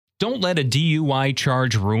Don't let a DUI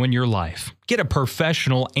charge ruin your life. Get a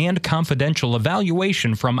professional and confidential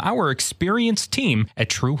evaluation from our experienced team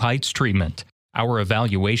at True Heights Treatment. Our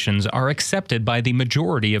evaluations are accepted by the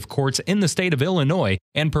majority of courts in the state of Illinois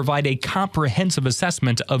and provide a comprehensive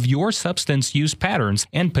assessment of your substance use patterns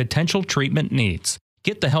and potential treatment needs.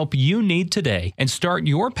 Get the help you need today and start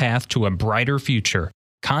your path to a brighter future.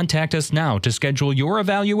 Contact us now to schedule your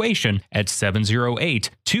evaluation at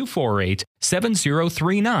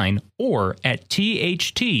 708-248-7039 or at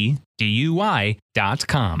thtdui.com.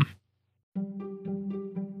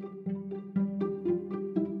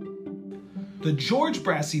 The George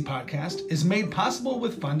Brassey Podcast is made possible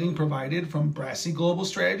with funding provided from Brassey Global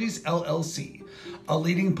Strategies, LLC, a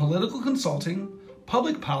leading political consulting,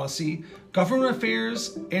 public policy, government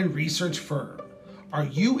affairs, and research firm. Are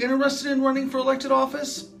you interested in running for elected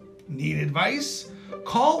office? Need advice?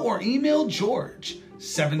 Call or email George,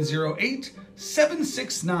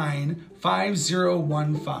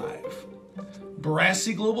 708-769-5015.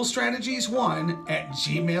 Brassey Global Strategies 1 at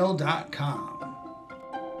gmail.com.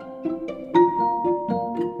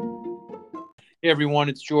 Hey everyone,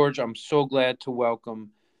 it's George. I'm so glad to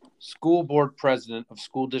welcome School Board President of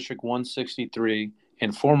School District 163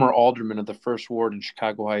 and former Alderman of the First Ward in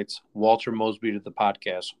Chicago Heights, Walter Mosby, to the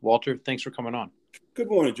podcast. Walter, thanks for coming on. Good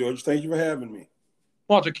morning, George. Thank you for having me.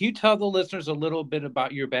 Walter, can you tell the listeners a little bit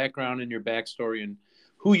about your background and your backstory and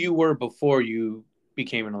who you were before you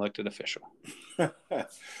became an elected official?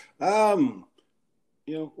 Walter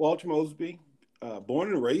Mosby, born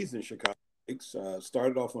and raised in Chicago Heights,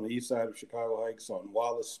 started off on the east side of Chicago Heights on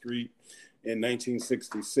Wallace Street. In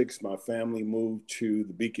 1966, my family moved to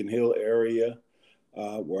the Beacon Hill area,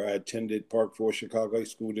 where I attended Park Forest Chicago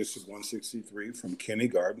Heights School District 163 from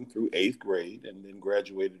kindergarten through 8th grade, and then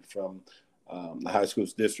graduated from the high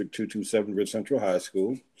school's District 227 Ridge Central High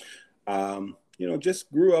School. Just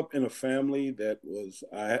grew up in a family that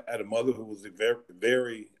I had a mother who was very,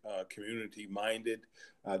 very community-minded.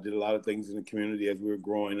 Did a lot of things in the community as we were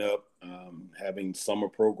growing up, having summer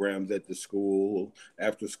programs at the school,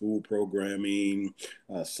 after-school programming,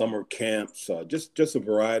 summer camps, just a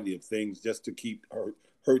variety of things just to keep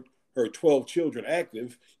her 12 children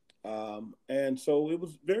active. And so it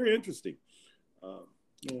was very interesting.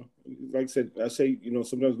 Like I say,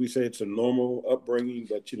 sometimes we say it's a normal upbringing,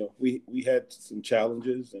 but, we had some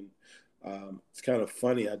challenges. And it's kind of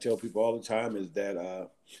funny. I tell people all the time is that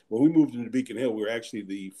when we moved into Beacon Hill, we were actually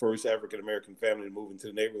the first African-American family to move into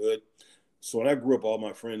the neighborhood. So when I grew up, all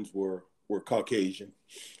my friends were Caucasian.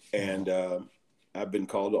 And I've been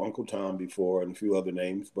called Uncle Tom before and a few other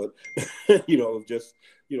names. But, just,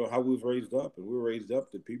 how we was raised up. And we were raised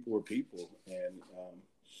up that people were people. And,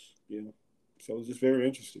 so it was just very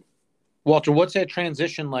interesting. Walter, what's that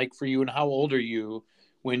transition like for you, and how old are you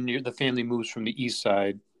when the family moves from the east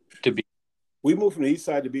side to Beacon? We moved from the east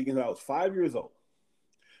side to Beacon Hill. I was 5 years old.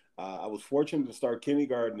 I was fortunate to start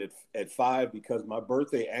kindergarten at 5 because my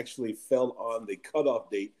birthday actually fell on the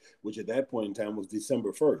cutoff date, which at that point in time was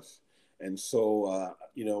December 1st. And so,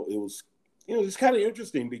 it was kind of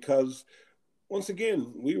interesting because once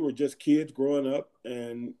again, we were just kids growing up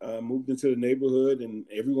and moved into the neighborhood, and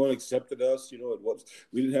everyone accepted us.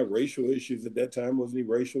 We didn't have racial issues at that time. Wasn't any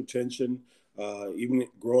racial tension. Even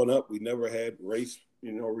growing up, we never had race,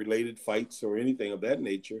 related fights or anything of that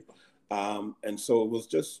nature. And so it was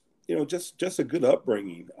just a good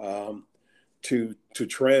upbringing. To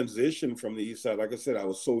transition from the east side, like I said, I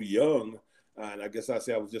was so young, and I guess I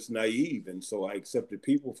was just naive, and so I accepted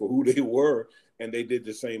people for who they were, and they did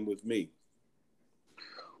the same with me.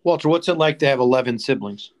 Walter, what's it like to have 11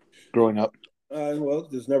 siblings growing up? Well,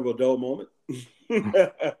 there's never a dull moment.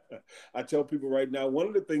 I tell people right now, one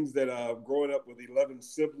of the things that growing up with 11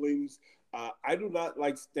 siblings, I do not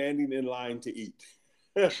like standing in line to eat.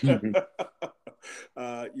 It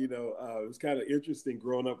was kind of interesting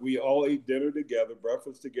growing up. We all ate dinner together,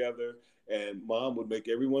 breakfast together, and Mom would make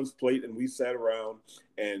everyone's plate, and we sat around,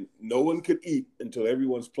 and no one could eat until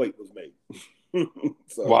everyone's plate was made.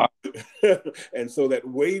 Wow. And so that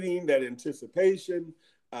waiting, that anticipation,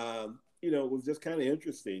 was just kind of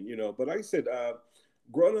interesting, But like I said,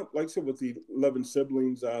 growing up, like I said, with the 11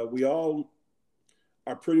 siblings, we all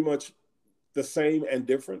are pretty much the same and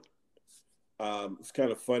different. It's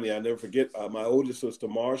kind of funny. I never forget, my oldest sister,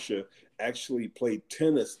 Marcia, actually played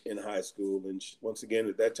tennis in high school. And once again,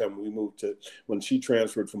 at that time, when she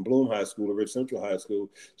transferred from Bloom High School to Ridge Central High School,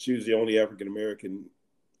 she was the only African-American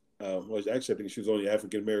I think she was the only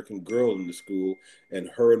African-American girl in the school, and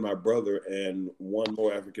her and my brother and one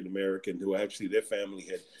more African-American who actually their family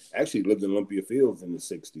had actually lived in Olympia Fields in the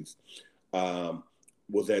 60s.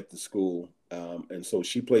 was at the school. And so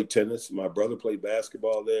she played tennis. My brother played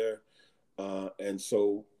basketball there. And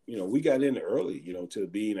so, we got in early, to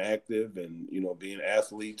being active and, being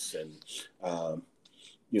athletes and,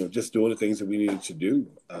 just doing the things that we needed to do.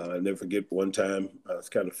 I never forget one time, it's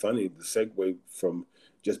kind of funny, the segue from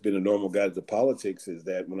just being a normal guy to politics is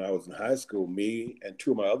that when I was in high school, me and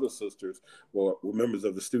two of my other sisters were members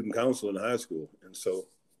of the student council in high school. And so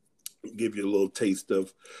give you a little taste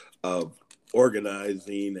of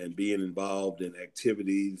organizing and being involved in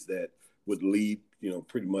activities that would lead,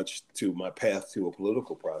 pretty much to my path to a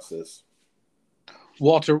political process.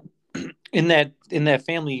 Walter, in that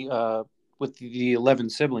family with the 11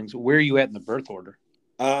 siblings, where are you at in the birth order?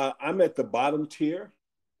 I'm at the bottom tier.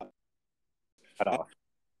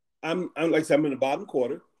 I'm like I said, I'm in the bottom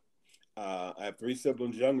quarter. I have 3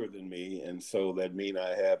 siblings younger than me, and so that means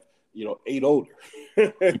I have 8 older,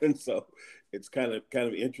 and so it's kind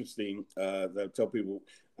of interesting. I tell people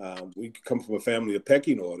we come from a family of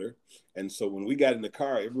pecking order, and so when we got in the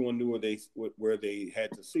car, everyone knew where they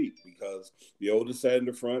had to seat because the oldest sat in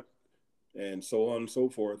the front, and so on and so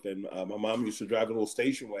forth. And my mom used to drive a little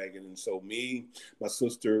station wagon, and so me, my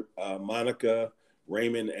sister Monica,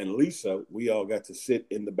 Raymond, and Lisa, we all got to sit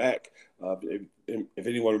in the back. If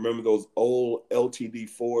anyone remember those old LTD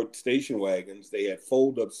Ford station wagons, they had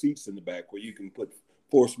fold-up seats in the back where you can put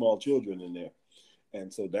 4 small children in there.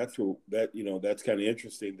 And so that's kind of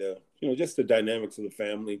interesting. Just the dynamics of the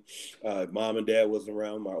family. Mom and dad wasn't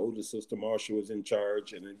around. My older sister Marsha was in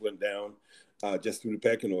charge, and it went down just through the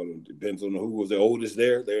pecking order. It depends on who was the oldest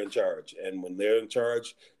there. They're in charge, and when they're in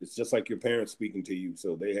charge, it's just like your parents speaking to you.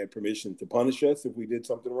 So they had permission to punish us if we did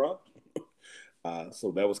something wrong.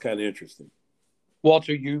 So that was kind of interesting.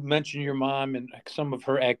 Walter, you mentioned your mom and some of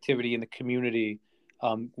her activity in the community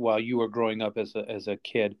while you were growing up as a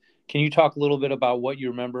kid. Can you talk a little bit about what you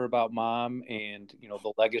remember about mom and,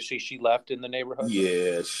 the legacy she left in the neighborhood?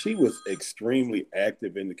 Yeah, she was extremely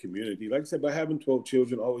active in the community. Like I said, by having 12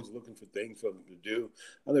 children, always looking for things for them to do.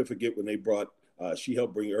 I'll never forget when they brought, she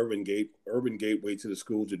helped bring Urban Gateway to the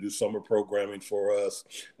school to do summer programming for us.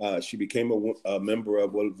 She became a member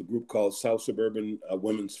of what was a group called South Suburban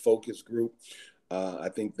Women's Focus Group. I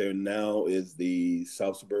think there now is the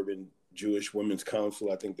South Suburban Jewish Women's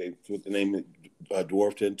Council. I think they put the name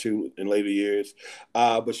dwarfed into in later years.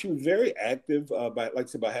 But she was very active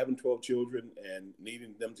by having 12 children and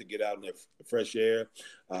needing them to get out in the fresh air.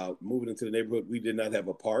 Moving into the neighborhood, we did not have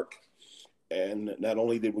a park. And not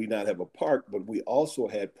only did we not have a park, but we also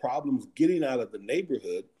had problems getting out of the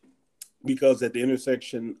neighborhood because at the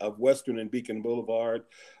intersection of Western and Beacon Boulevard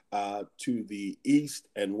to the east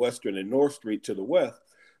and Western and North Street to the west,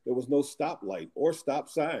 there was no stoplight or stop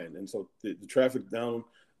sign. And so the traffic down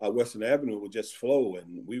Western Avenue would just flow,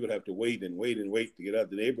 and we would have to wait to get out of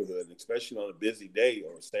the neighborhood, and especially on a busy day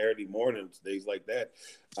or Saturday mornings, days like that.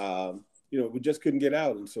 We just couldn't get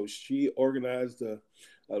out. And so she organized a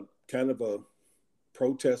kind of a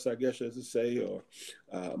protest, I guess, as to say, or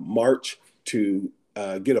march to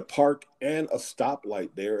get a park and a stoplight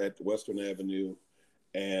there at Western Avenue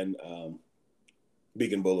and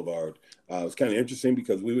Beacon Boulevard. It was kind of interesting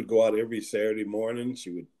because we would go out every Saturday morning.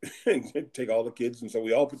 She would take all the kids, and so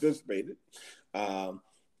we all participated.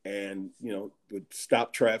 And would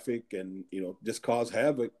stop traffic and just cause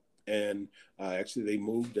havoc. And actually, they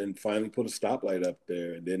moved and finally put a stoplight up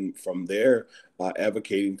there. And then from there,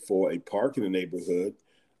 advocating for a park in the neighborhood,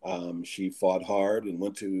 she fought hard and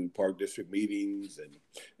went to park district meetings. And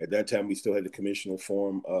at that time, we still had the commissioner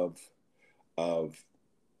form of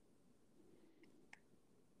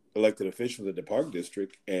elected officials at the park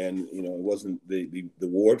district, and it wasn't the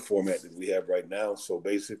ward format that we have right now. So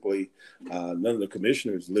basically, none of the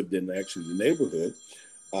commissioners lived in actually the neighborhood,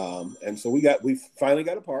 and so we finally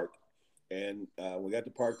got a park, and we got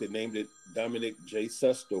the park. They named it Dominic J.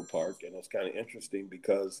 Sesto Park, and it was kind of interesting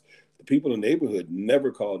because the people in the neighborhood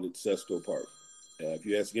never called it Sesto Park. If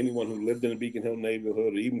you ask anyone who lived in the Beacon Hill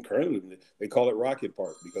neighborhood, or even currently, they call it Rocket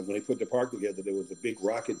Park because when they put the park together, there was a big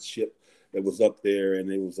rocket ship that was up there, and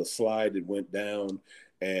there was a slide that went down,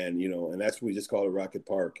 and and that's what we just call it Rocket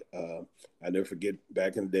Park. I never forget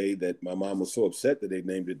back in the day that my mom was so upset that they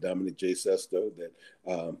named it Dominic J. Sesto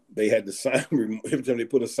that they had the sign every time they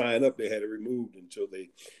put a sign up, they had it removed until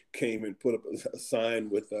they came and put up a sign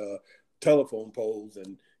with telephone poles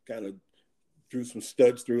and kind of drew some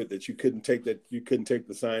studs through it that you couldn't take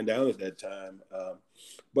the sign down at that time.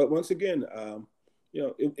 But once again,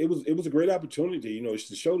 it was a great opportunity,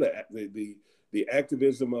 to show the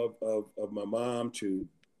activism of my mom to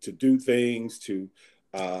do things, to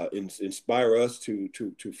inspire us to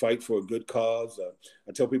fight for a good cause.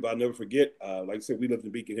 I tell people I'll never forget, like I said, we lived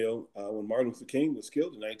in Beacon Hill when Martin Luther King was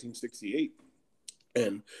killed in 1968.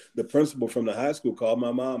 And the principal from the high school called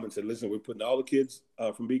my mom and said, listen, we're putting all the kids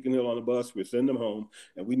from Beacon Hill on the bus. We're sending them home,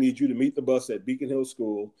 and we need you to meet the bus at Beacon Hill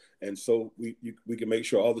School. And so we can make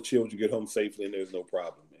sure all the children get home safely and there's no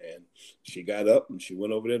problem. And she got up and she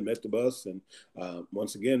went over there and met the bus. And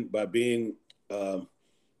once again, by being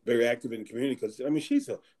very active in the community, because, I mean,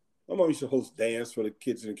 my mom used to host dance for the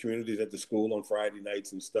kids in the communities at the school on Friday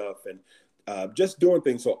nights and stuff. And just doing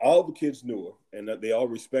things so all the kids knew her and that they all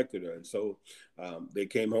respected her. And so they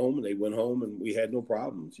came home and they went home and we had no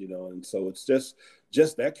problems, you know. And so it's just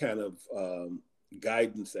that kind of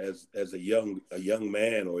guidance as a young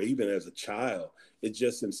man or even as a child. It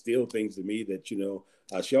just instilled things in me that, you know,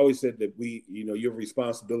 she always said that you have a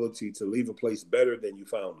responsibility to leave a place better than you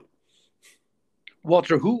found it.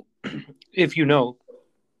 Walter, who, if you know,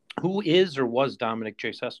 who is or was Dominic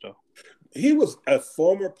J. Sesto? He was a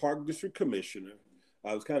former Park District commissioner.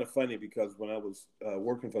 It was kind of funny because when I was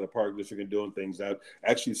working for the Park District and doing things, I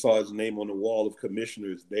actually saw his name on the wall of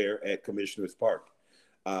commissioners there at Commissioners Park.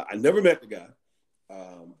 I never met the guy,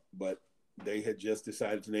 but they had just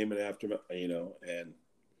decided to name it after me, you know, and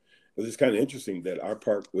it was just kind of interesting that our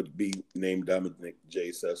park would be named Dominic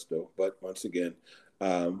J. Sesto. But once again,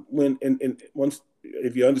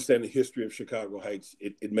 if you understand the history of Chicago Heights,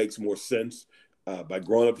 it makes more sense by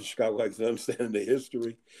growing up in Chicago Heights and understanding the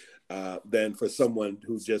history than for someone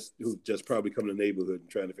who's just probably come to the neighborhood and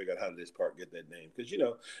trying to figure out how did this park get that name. Because, you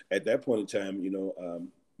know, at that point in time, you know,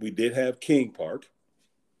 we did have King Park,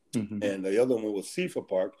 mm-hmm. and the other one was Sifa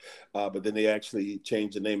Park, but then they actually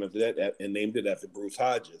changed the name of that and named it after Bruce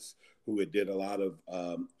Hodges, who had did a lot of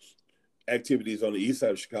activities on the east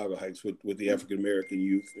side of Chicago Heights with the African American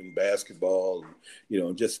youth in basketball, and, you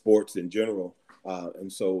know, just sports in general.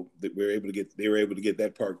 And so they were able to get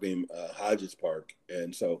that park named Hodges Park.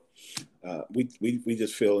 And so we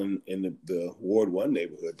just feel in the Ward 1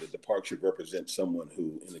 neighborhood that the park should represent someone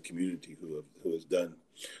who in the community who has done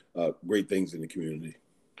great things in the community.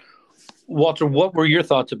 Walter, what were your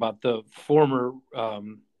thoughts about the former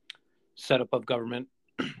setup of government,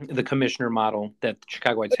 the commissioner model that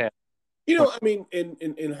Chicago Heights had? You know, I mean,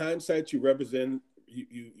 in hindsight, you really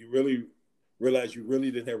realize you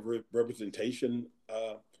really didn't have representation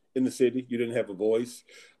in the city. You didn't have a voice.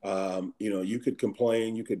 You know, you could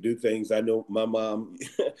complain, you could do things. I know my mom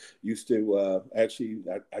used to I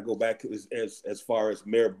go back as far as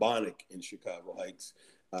Mayor Bonnick in Chicago Heights,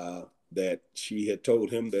 that she had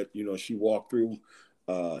told him that, you know, she walked through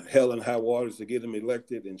hell and high waters to get him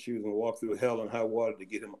elected, and she was going to walk through hell and high water to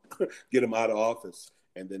get him out of office.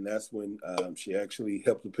 And then that's when she actually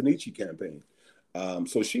helped the Panici campaign.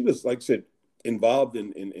 So she was, like I said, involved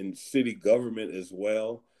in city government as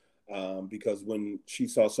well, because when she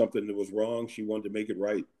saw something that was wrong, she wanted to make it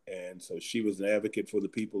right. And so she was an advocate for the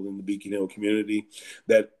people in the Beacon Hill community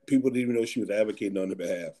that people didn't even know she was advocating on their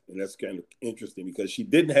behalf. And that's kind of interesting because she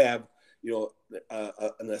didn't have, you know,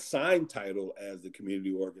 an assigned title as the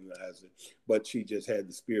community organizer, but she just had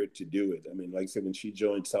the spirit to do it. I mean, like I said, when she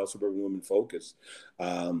joined South Suburban Women Focus,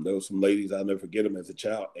 there were some ladies, I'll never forget them as a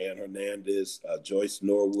child, Ann Hernandez, Joyce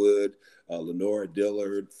Norwood, Lenora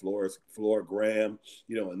Dillard, Flora Graham,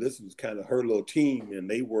 you know, and this was kind of her little team, and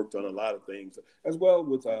they worked on a lot of things, as well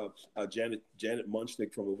with Janet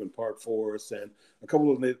Munchnick from Woven Park Forest, and a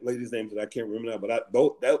couple of ladies' names that I can't remember now, but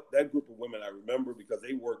that group of women I remember because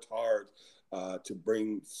they worked hard to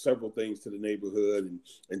bring several things to the neighborhood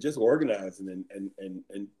and just organizing and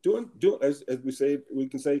doing as we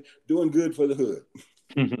can say doing good for the hood.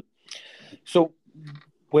 Mm-hmm. So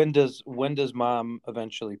when does Mom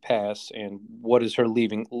eventually pass, and what is her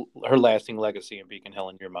lasting legacy in Beacon Hill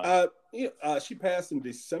in your mind? She passed in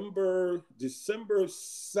December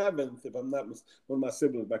 7th, if I'm not one of my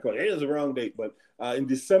siblings back on. It is the wrong date, but in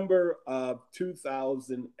December of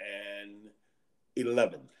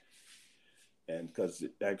 2011. And because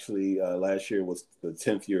actually last year was the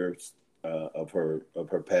 10th year of her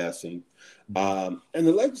passing, and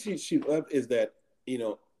the legacy she left is that, you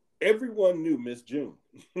know, everyone knew Miss June.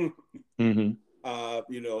 Mm-hmm.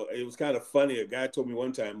 You know, it was kind of funny. A guy told me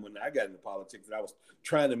one time when I got into politics that I was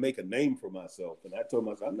trying to make a name for myself, and I told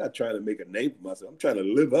myself, I'm not trying to make a name for myself. I'm trying to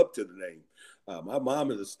live up to the name. My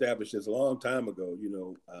mom has established this a long time ago. You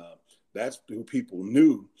know. That's who people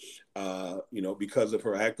knew, you know, because of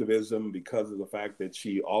her activism, because of the fact that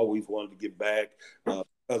she always wanted to give back,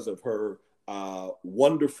 because of her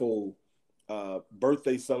wonderful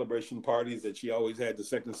birthday celebration parties that she always had the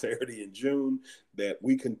second Saturday in June, that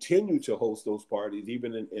we continue to host those parties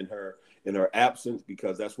even in her absence,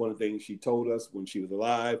 because that's one of the things she told us when she was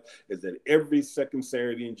alive, is that every second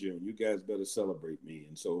Saturday in June, you guys better celebrate me.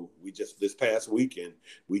 And so we just, this past weekend,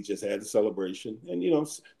 we just had a celebration. And,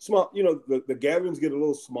 small, the gatherings get a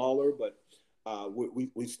little smaller, but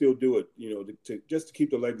we still do it, to just to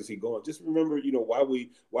keep the legacy going. Just remember,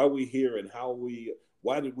 why we here and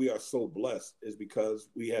why we are so blessed is because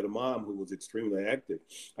we had a mom who was extremely active.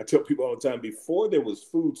 I tell people all the time, before there was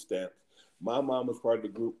food stamps, my mom was part of the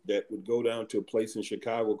group that would go down to a place in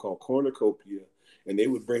Chicago called Cornucopia, and they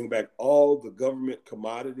would bring back all the government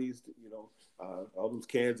commodities, all those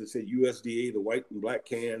cans that said USDA, the white and black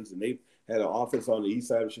cans, and they had an office on the east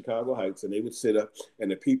side of Chicago Heights, and they would sit up, and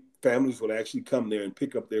the families would actually come there and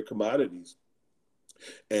pick up their commodities.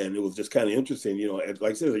 And it was just kind of interesting, like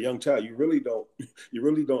I said, as a young child, you really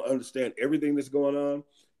don't understand everything that's going on.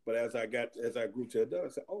 But as I grew to adult, I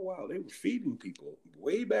said, oh, wow, they were feeding people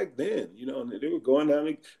way back then, and they were going down,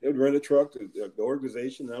 they would rent a truck to the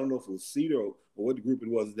organization. I don't know if it was Cedar or what the group it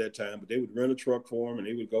was at that time, but they would rent a truck for them, and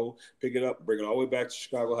they would go pick it up, bring it all the way back to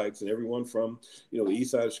Chicago Heights. And everyone from, the east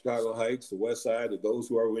side of Chicago Heights, the west side, and those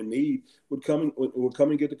who are in need would come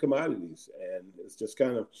and get the commodities. And it's just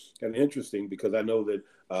kind of interesting, because I know that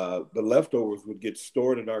the leftovers would get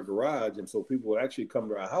stored in our garage. And so people would actually come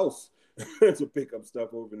to our house to pick up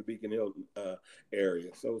stuff over in the Beacon Hill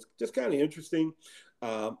area. So it's just kind of interesting,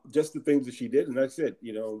 just the things that she did. And like I said,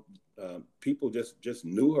 people just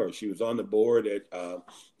knew her. She was on the board at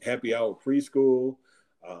Happy Hour Preschool.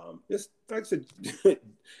 Just like I said,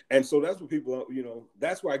 and so that's what people,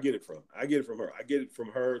 that's where I get it from. I get it from her. I get it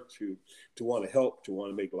from her to want to help, to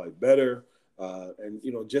want to make life better. And,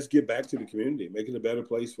 just give back to the community, making a better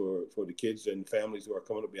place for the kids and families who are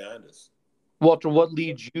coming up behind us. Walter, what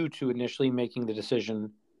leads you to initially making the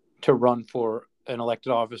decision to run for an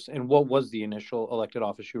elected office, and what was the initial elected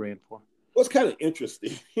office you ran for? Well, it's kind of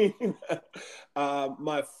interesting.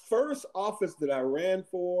 My first office that I ran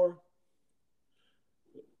for,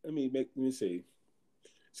 let me see.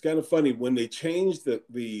 It's kind of funny, when they changed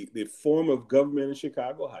the form of government in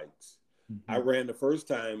Chicago Heights. Mm-hmm. I ran the first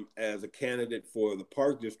time as a candidate for the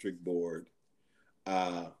Park District Board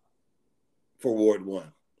for Ward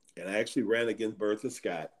 1. And I actually ran against Bertha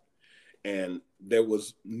Scott. And there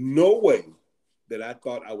was no way that I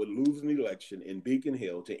thought I would lose an election in Beacon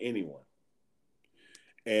Hill to anyone.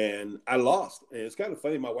 And I lost. And it's kind of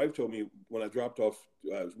funny. My wife told me when I dropped off,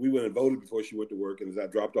 we went and voted before she went to work. And as I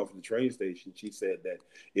dropped off at the train station, she said that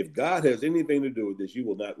if God has anything to do with this, you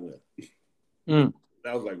will not win. Mm.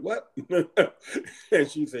 I was like, what?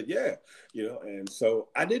 And she said, yeah, and so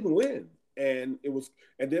I didn't win. And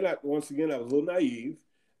then once again, I was a little naive.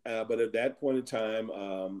 But at that point in time,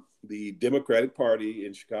 the Democratic Party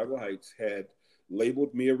in Chicago Heights had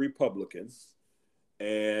labeled me a Republican.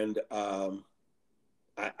 And I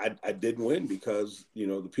didn't win because,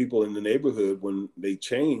 the people in the neighborhood, when they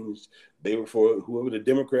changed, they were for whoever the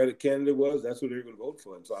Democratic candidate was. That's who they were going to vote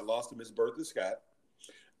for. And so I lost to Miss Bertha Scott.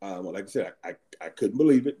 Like I said, I couldn't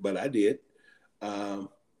believe it, but I did. And,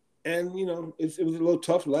 it was a little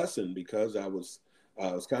tough lesson, because it was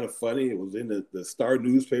kind of funny. It was in the Star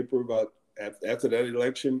newspaper about after that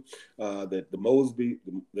election that the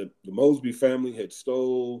Mosby family had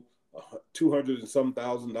stole $200 and some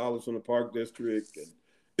thousand from the Park District, and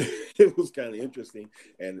it was kind of interesting.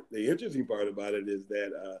 And the interesting part about it is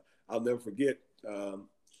that I'll never forget.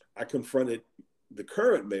 I confronted the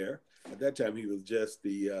current mayor. At that time, he was just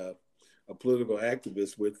a political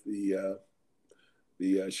activist with the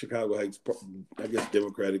Chicago Heights, I guess,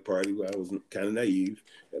 Democratic Party, where I was kind of naive.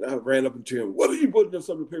 And I ran up to him, what are you putting in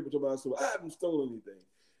some of the paper tomorrow? So I haven't stolen anything.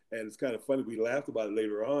 And it's kind of funny. We laughed about it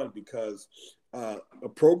later on, because a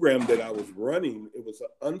program that I was running, it was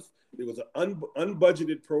an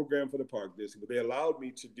unbudgeted program for the Park District, but they allowed me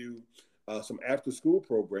to do some after-school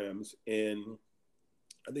programs in,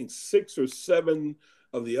 I think, 6 or 7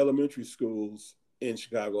 of the elementary schools in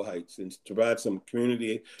Chicago Heights, and to provide some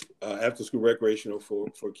community after-school recreational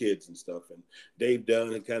for kids and stuff. And Dave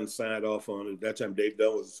Dunn had kind of signed off on it. At that time, Dave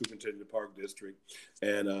Dunn was the superintendent of the Park District,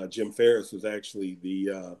 and Jim Ferris was actually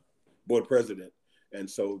the board president. And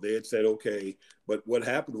so they had said, okay. But what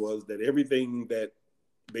happened was that everything that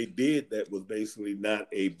they did that was basically not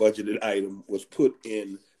a budgeted item was put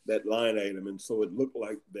in that line item. And so it looked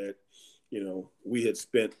like that, we had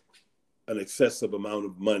spent an excessive amount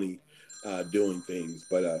of money doing things,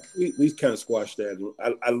 but we kind of squashed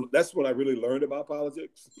that. That's when I really learned about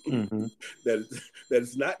politics. Mm-hmm. that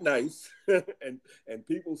it's not nice, and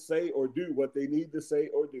people say or do what they need to say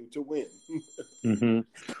or do to win.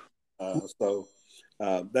 Mm-hmm. So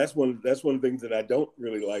that's one of the things that I don't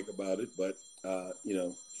really like about it, but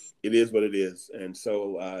it is what it is. And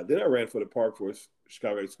so then I ran for the Park Forest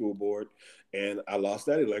Chicago School Board, and I lost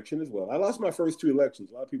that election as well. I lost my first 2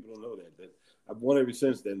 elections. A lot of people don't know that I've won ever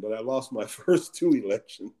since then, but I lost my first 2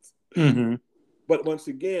 elections. Mm-hmm. But once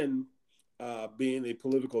again, being a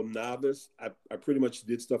political novice, I pretty much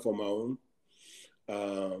did stuff on my own.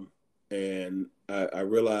 And I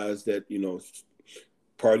realized that,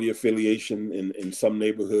 party affiliation in some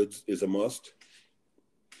neighborhoods is a must.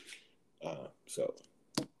 So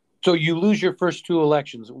you lose your first 2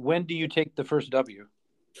 elections. When do you take the first W?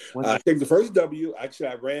 I think the first W, actually,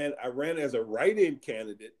 I ran as a write-in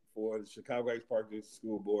candidate for the Chicago Heights Park District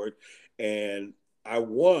School Board, and I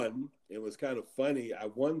won. It was kind of funny. I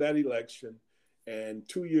won that election, and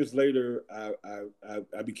 2 years later, I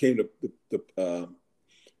became the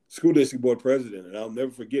school district board president. And I'll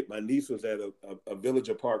never forget, my niece was at a Village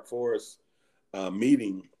of Park Forest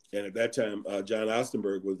meeting, and at that time, John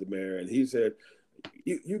Ostenberg was the mayor, and he said,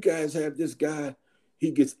 you guys have this guy.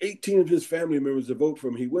 He gets 18 of his family members to vote for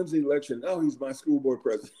him. He wins the election. Now he's my school board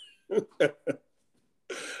president.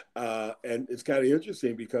 And it's kind of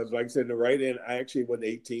interesting because, like I said, in the write-in, I actually won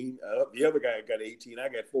 18. The other guy got 18. I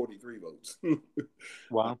got 43 votes.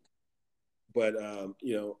 Wow. But,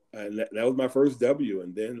 and that was my first W.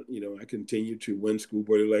 And then, I continued to win school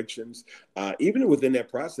board elections. Even within that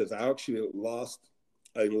process, I actually lost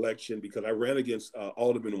an election because I ran against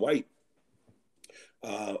Alderman White.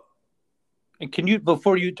 And can you,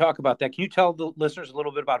 before you talk about that, can you tell the listeners a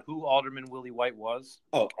little bit about who Alderman Willie White was?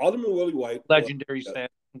 Oh, Alderman Willie White, legendary staff.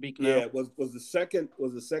 Was the second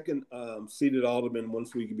seated alderman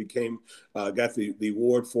once we became got the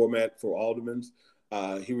ward format for aldermans.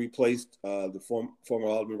 He replaced the former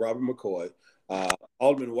Alderman Robert McCoy.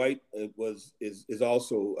 Alderman White is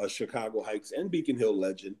also a Chicago Heights and Beacon Hill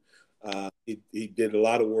legend. He did a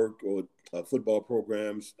lot of work with football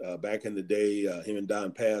programs back in the day. Him and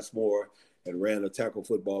Don Passmore had ran a tackle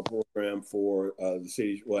football program for the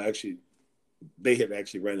city. Well, actually, they had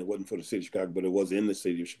actually ran it. Wasn't for the city of Chicago, but it was in the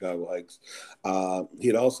city of Chicago Heights. He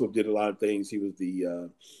had also did a lot of things. He was the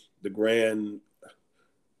grand,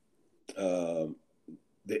 the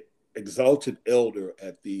exalted elder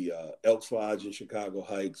at the Elks Lodge in Chicago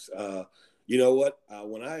Heights. You know what?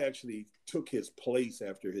 When I actually took his place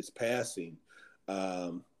after his passing,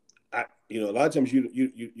 a lot of times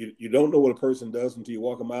you don't know what a person does until you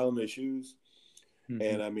walk a mile in their shoes. Mm-hmm.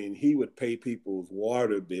 And I mean, he would pay people's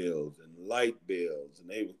water bills and light bills, and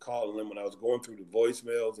they would call them when I was going through the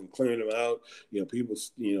voicemails and clearing them out. People,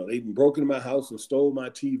 they'd broken in my house and stole my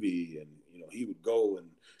TV, and he would go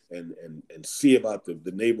and see about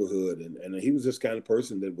the neighborhood, and he was this kind of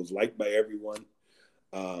person that was liked by everyone.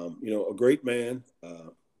 A great man.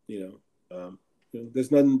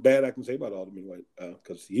 There's nothing bad I can say about Alderman White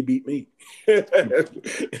because he beat me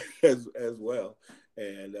as well.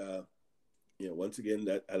 And once again,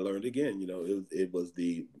 that I learned again. It was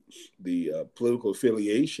the political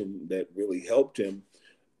affiliation that really helped him.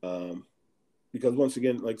 Because once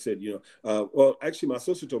again, like I said, well, actually, my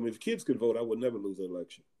sister told me if kids could vote, I would never lose an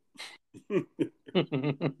election.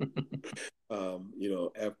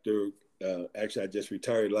 Actually, I just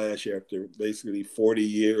retired last year after basically 40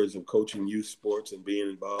 years of coaching youth sports and being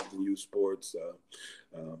involved in youth sports.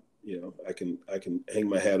 I can hang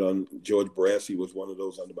my hat on George Brassey was one of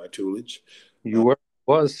those under my tutelage.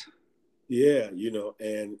 Was. Yeah,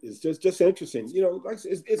 and it's just interesting.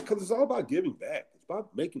 It's because it's all about giving back. It's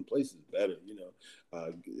about making places better.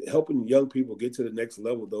 Helping young people get to the next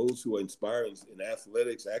level. Those who are inspired in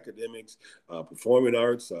athletics, academics, performing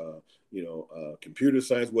arts, computer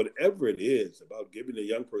science, whatever it is, about giving a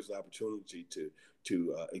young person opportunity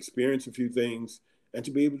to experience a few things and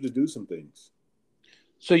to be able to do some things.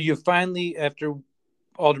 So you finally, after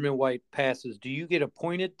Alderman White passes, do you get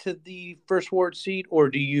appointed to the first ward seat, or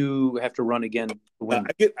do you have to run again to win?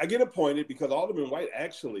 I get appointed because Alderman White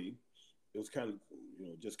actually, it was kind of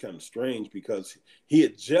just kind of strange because he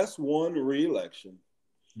had just won re-election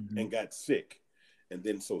and got sick, and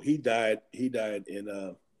then so he died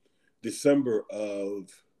in December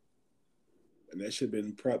of, and that should have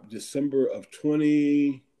been probably December of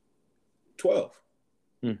 2012.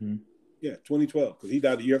 Mm-hmm. Yeah, 2012, because he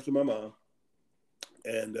died a year after my mom.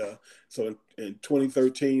 And so in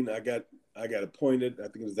 2013, I got appointed. I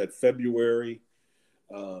think it was that February.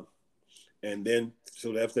 And then,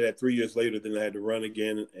 so after that, 3 years later, then I had to run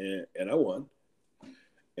again, and I won.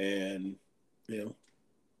 And,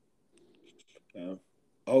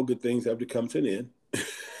 all good things have to come to an end.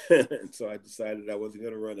 And so I decided I wasn't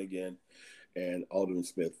going to run again. And Alderman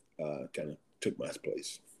Smith kind of took my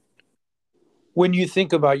place. When you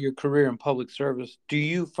think about your career in public service, do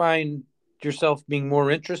you find yourself being more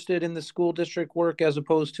interested in the school district work as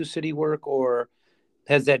opposed to city work, or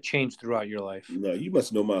has that changed throughout your life? No, you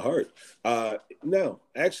must know my heart. No,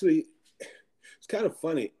 actually, it's kind of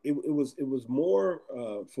funny. It was more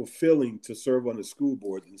fulfilling to serve on the school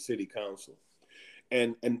board than city council.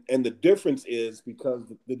 And the difference is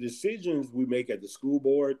because the decisions we make at the school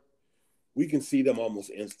board, we can see them almost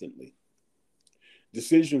instantly.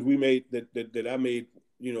 Decisions we made that I made,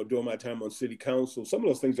 during my time on city council, some of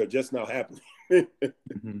those things are just now happening.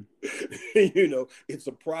 Mm-hmm. It's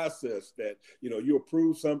a process that, you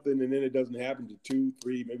approve something and then it doesn't happen to 2,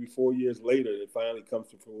 3, maybe 4 years later, and it finally comes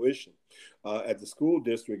to fruition. At the school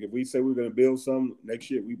district, if we say we're going to build something next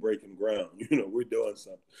year, we breaking ground, we're doing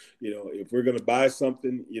something. If we're going to buy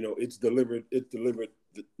something, it's delivered,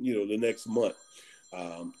 the next month.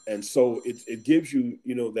 And so it gives you,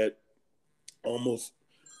 that almost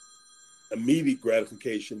immediate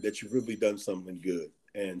gratification that you've really done something good.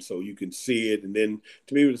 And so you can see it, and then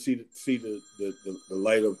to be able to see the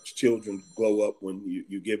light of children glow up when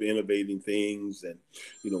you give innovating things and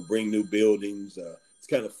bring new buildings. It's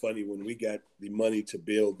kind of funny when we got the money to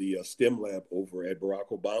build the STEM lab over at Barack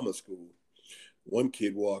Obama School. One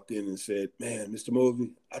kid walked in and said, "Man, Mr.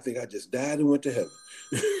 Mosby, I think I just died and went to heaven."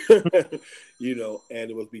 And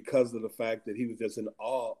it was because of the fact that he was just in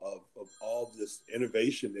awe of all this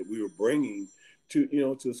innovation that we were bringing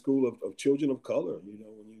to a school of children of color. When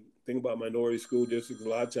you think about minority school districts, a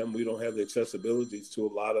lot of times we don't have the accessibilities to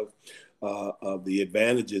a lot of the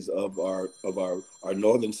advantages of our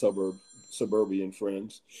northern suburban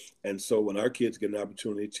friends. And so when our kids get an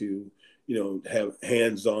opportunity to have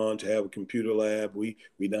hands-on, to have a computer lab. We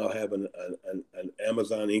now have an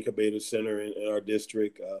Amazon incubator center in our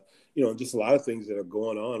district. Just a lot of things that are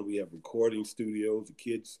going on. We have recording studios. The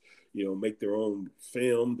kids, make their own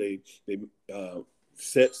film. They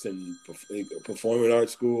sets and performing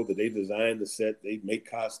arts school that they design the set. They make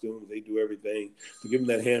costumes. They do everything. To give them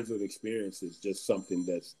that hands-on experience is just something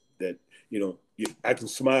that I can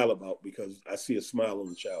smile about because I see a smile on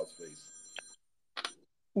the child's face.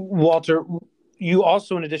 Walter, you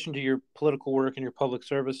also, in addition to your political work and your public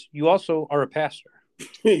service, you also are a pastor.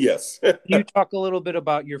 Yes. Can you talk a little bit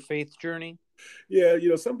about your faith journey? Yeah,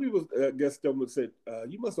 some people, I guess, would say,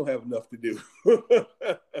 you must not have enough to do.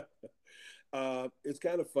 It's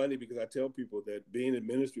kind of funny because I tell people that being in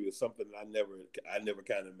ministry was something that I never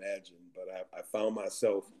kind of imagined, but I found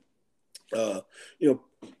myself,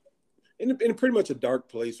 in pretty much a dark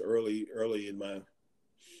place early in my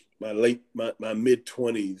mid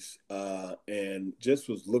 20s, and just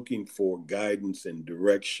was looking for guidance and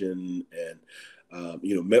direction, and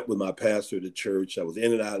met with my pastor of the church. I was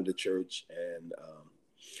in and out of the church, and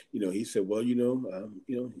he said, "Well, you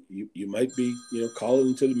might be called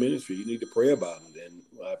into the ministry. You need to pray about it." And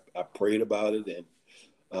I prayed about it, and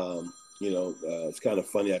it's kind of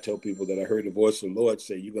funny. I tell people that I heard the voice of the Lord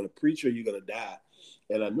say, "You're going to preach or you're going to die."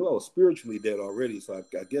 And I knew I was spiritually dead already. So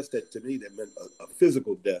I guess that to me, that meant a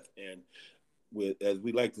physical death. And as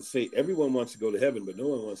we like to say, everyone wants to go to heaven, but no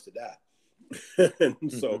one wants to die.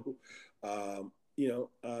 And so, and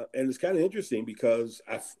it's kind of interesting because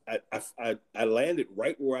I landed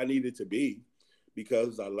right where I needed to be,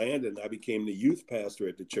 because I landed and I became the youth pastor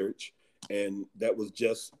at the church. And that was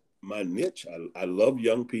just my niche. I love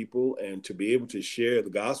young people, and to be able to share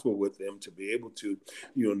the gospel with them, to be able to,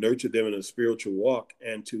 nurture them in a spiritual walk,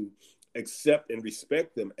 and to accept and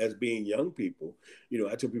respect them as being young people.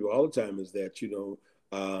 I tell people all the time is that,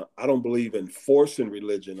 I don't believe in forcing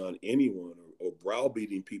religion on anyone or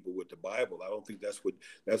browbeating people with the Bible. I don't think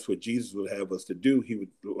that's what Jesus would have us to do. He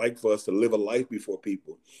would like for us to live a life before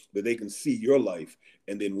people that they can see your life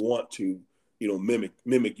and then want to,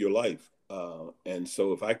 mimic your life. And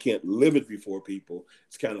so if I can't live it before people,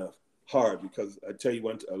 it's kind of hard, because I tell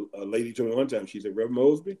you, a lady told me one time, she said, "Reverend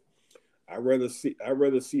Mosby, I'd rather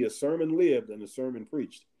see a sermon lived than a sermon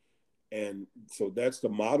preached." And so that's the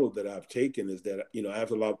model that I've taken, is that, I have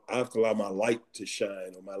to allow my light to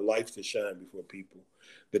shine, or my life to shine before people,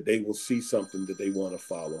 that they will see something that they want to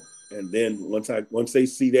follow. And then once they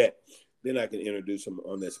see that, then I can introduce them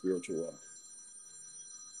on that spiritual walk.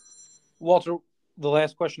 Walter, the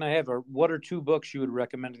last question I have are, what are 2 books you would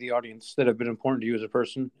recommend to the audience that have been important to you as a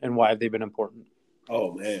person, and why have they been important?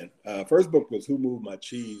 Oh, man. First book was Who Moved My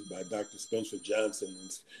Cheese by Dr. Spencer Johnson.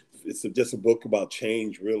 It's just a book about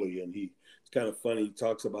change, really. And it's kind of funny. He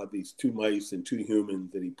talks about these 2 mice and 2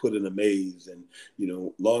 humans that he put in a maze. And,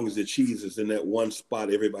 long as the cheese is in that one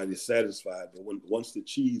spot, everybody's satisfied. But once the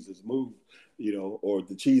cheese is moved, or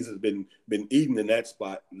the cheese has been eaten in that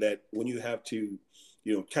spot, that when you have to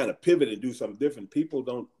kind of pivot and do something different. People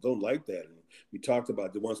don't like that. And we talked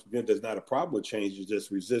about that once again, there's not a problem with change, it's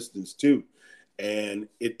just resistance too. And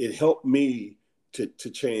it helped me to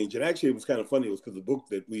change. And actually, it was kind of funny. It was because the book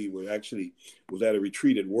that we were actually was at a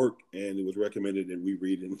retreat at work, and it was recommended that we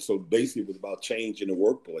read it. And so basically, it was about change in the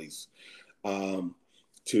workplace,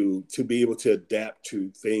 to be able to adapt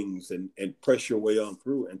to things and press your way on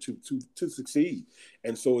through and to succeed.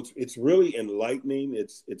 And so it's really enlightening.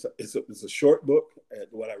 It's a short book. And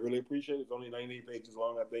what I really appreciate, it's only 98 pages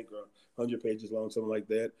long, I think, or 100 pages long, something like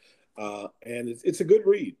that. And it's a good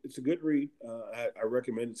read. It's a good read. I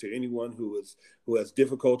recommend it to anyone who has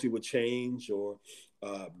difficulty with change or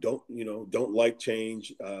don't like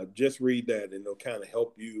change. Just read that, and it'll kind of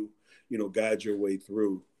help you, guide your way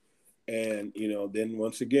through. And then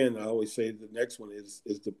once again, I always say the next one is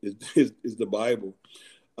the Bible.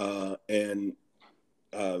 And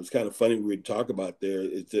it's kind of funny we talk about there.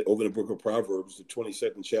 It's over in the book of Proverbs, the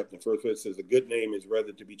 22nd chapter, the first verse says, "A good name is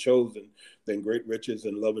rather to be chosen than great riches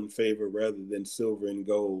and love and favor, rather than silver and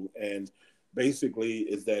gold." And basically,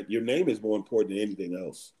 is that your name is more important than anything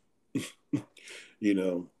else.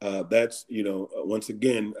 That's once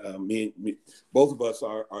again, me, both of us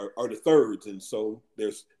are the thirds, and so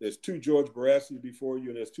there's two George Barassi before you,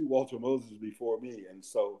 and there's two Walter Mosby before me, and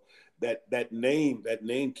so that name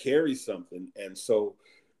carries something, and so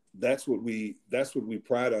that's what we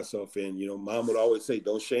pride ourselves in. Mom would always say,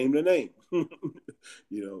 "Don't shame the name." When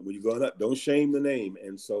you're going up, don't shame the name,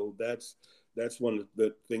 and so that's one of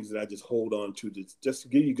the things that I just hold on to, just to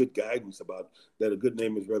give you good guidance about that. A good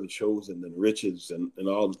name is rather chosen than riches and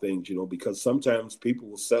all the things, because sometimes people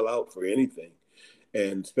will sell out for anything.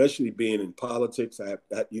 And especially being in politics,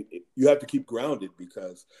 you have to keep grounded,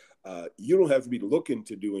 because you don't have to be looking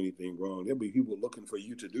to do anything wrong. There'll be people looking for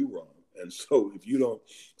you to do wrong. And so if you don't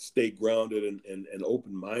stay grounded and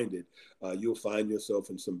open-minded, you'll find yourself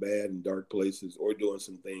in some bad and dark places, or doing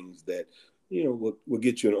some things that we'll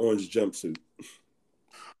get you an orange jumpsuit.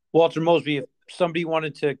 Walter Mosby, if somebody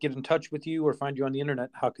wanted to get in touch with you or find you on the internet,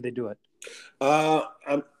 how could they do it?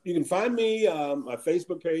 You can find me. My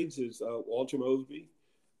Facebook page is Walter Mosby.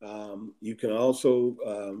 You can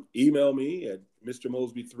also email me at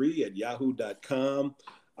mrmosby3@yahoo.com.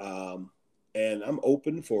 And I'm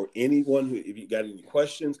open for anyone who, if you got any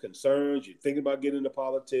questions, concerns, you're thinking about getting into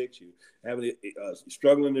politics, you having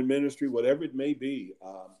struggling in ministry, whatever it may be.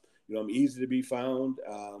 I'm easy to be found,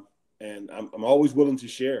 and I'm always willing to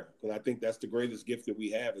share, because I think that's the greatest gift that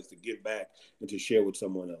we have, is to give back and to share with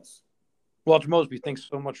someone else. Walter Mosby, thanks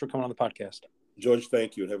so much for coming on the podcast. George,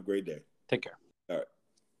 thank you, and have a great day. Take care. All right.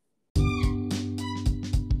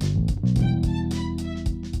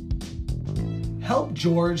 Help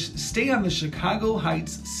George stay on the Chicago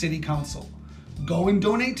Heights City Council. Go and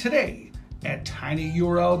donate today at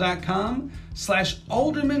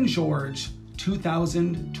tinyurl.com/AldermanGeorge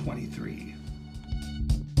 2023.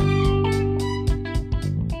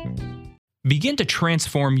 Begin to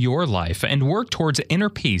transform your life and work towards inner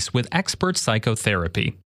peace with expert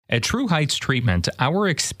psychotherapy. At True Heights Treatment, our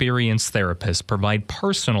experienced therapists provide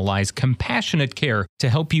personalized, compassionate care to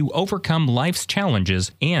help you overcome life's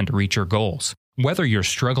challenges and reach your goals. Whether you're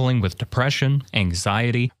struggling with depression,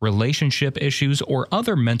 anxiety, relationship issues, or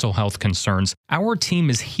other mental health concerns, our team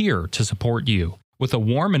is here to support you. With a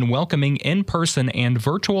warm and welcoming in-person and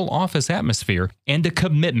virtual office atmosphere and a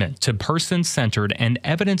commitment to person-centered and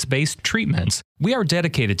evidence-based treatments, we are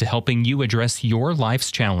dedicated to helping you address your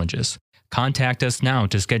life's challenges. Contact us now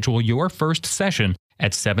to schedule your first session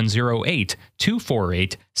at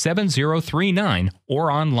 708-248-7039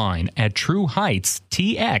 or online at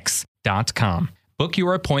trueheightstx.com. Book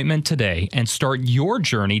your appointment today and start your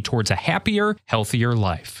journey towards a happier, healthier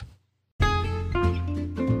life.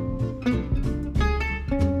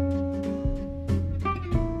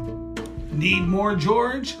 Need more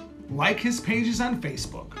George? Like his pages on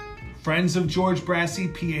Facebook. Friends of George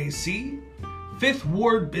Brassey PAC, Fifth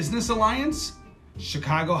Ward Business Alliance,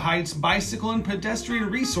 Chicago Heights Bicycle and Pedestrian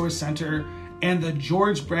Resource Center, and the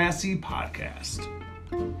George Brassey Podcast.